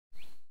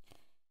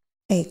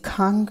a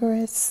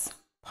Congress,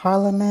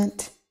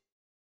 Parliament,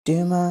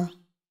 Duma,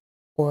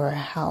 or a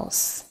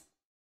House.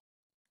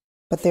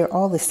 But they're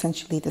all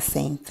essentially the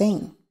same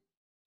thing.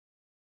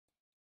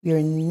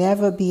 You'll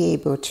never be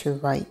able to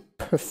write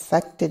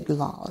perfected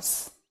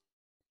laws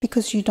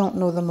because you don't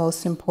know the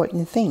most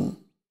important thing.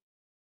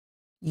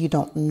 You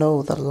don't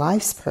know the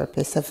life's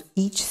purpose of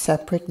each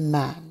separate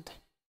man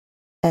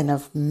and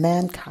of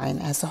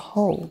mankind as a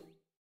whole.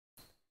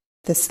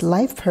 This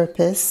life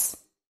purpose,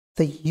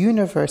 the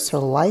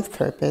universal life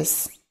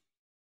purpose,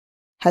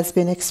 has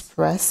been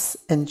expressed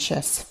in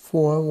just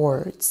 4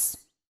 words.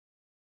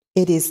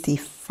 It is the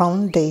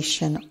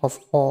foundation of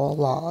all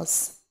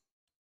laws.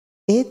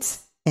 It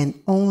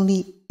and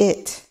only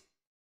it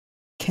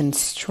can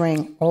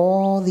string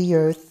all the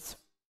earth's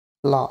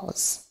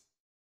laws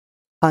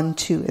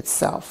unto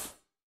itself,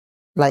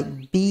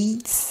 like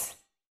beads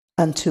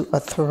unto a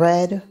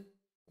thread,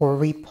 or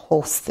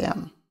repulse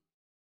them.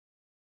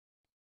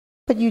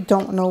 But you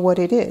don't know what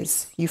it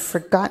is. You've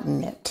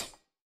forgotten it.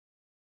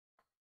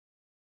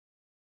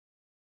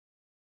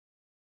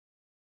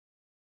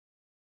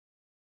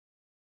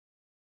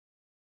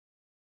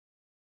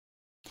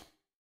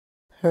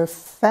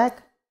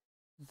 Perfect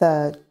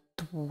the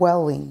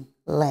dwelling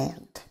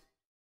land.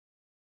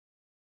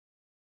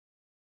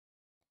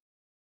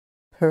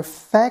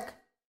 Perfect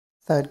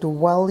the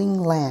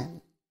dwelling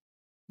land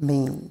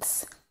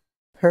means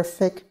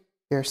perfect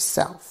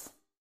yourself.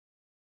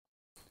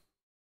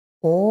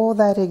 All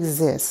that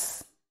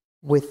exists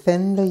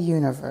within the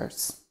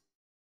universe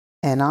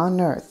and on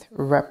earth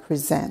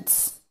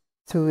represents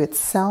through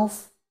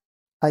itself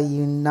a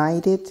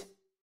united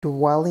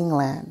dwelling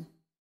land,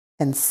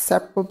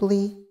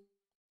 inseparably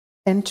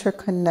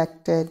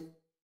interconnected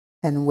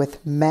and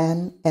with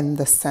man in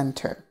the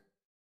center.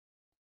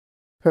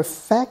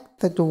 Perfect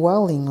the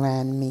dwelling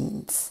land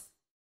means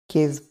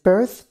give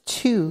birth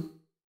to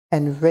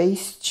and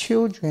raise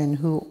children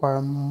who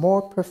are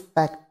more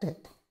perfected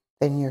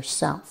than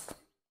yourself.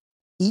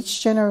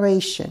 Each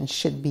generation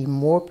should be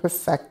more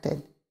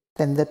perfected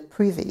than the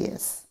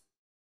previous.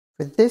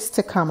 For this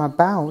to come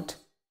about,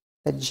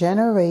 the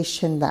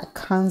generation that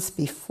comes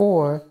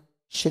before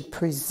should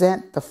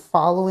present the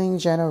following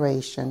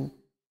generation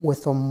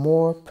with a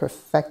more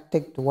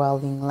perfected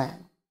dwelling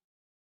land.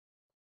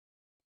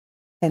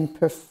 In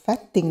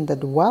perfecting the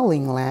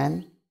dwelling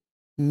land,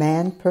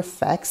 man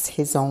perfects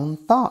his own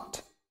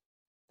thought.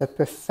 The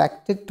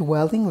perfected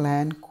dwelling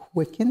land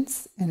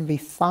quickens and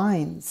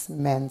refines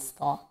man's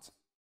thought.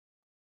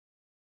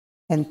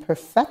 In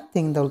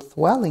perfecting the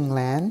dwelling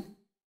land,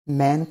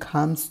 man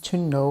comes to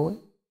know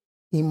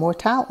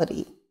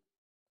immortality.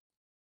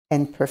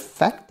 In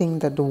perfecting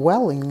the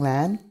dwelling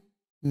land,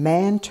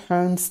 man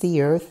turns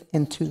the earth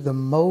into the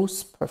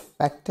most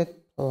perfected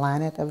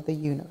planet of the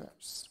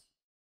universe.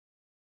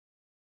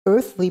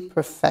 Earthly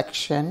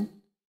perfection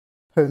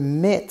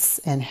permits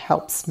and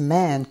helps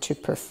man to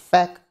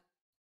perfect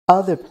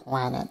other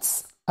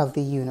planets of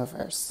the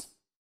universe.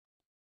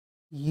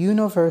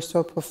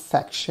 Universal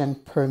perfection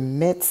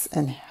permits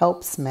and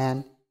helps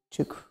man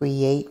to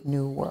create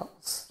new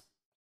worlds.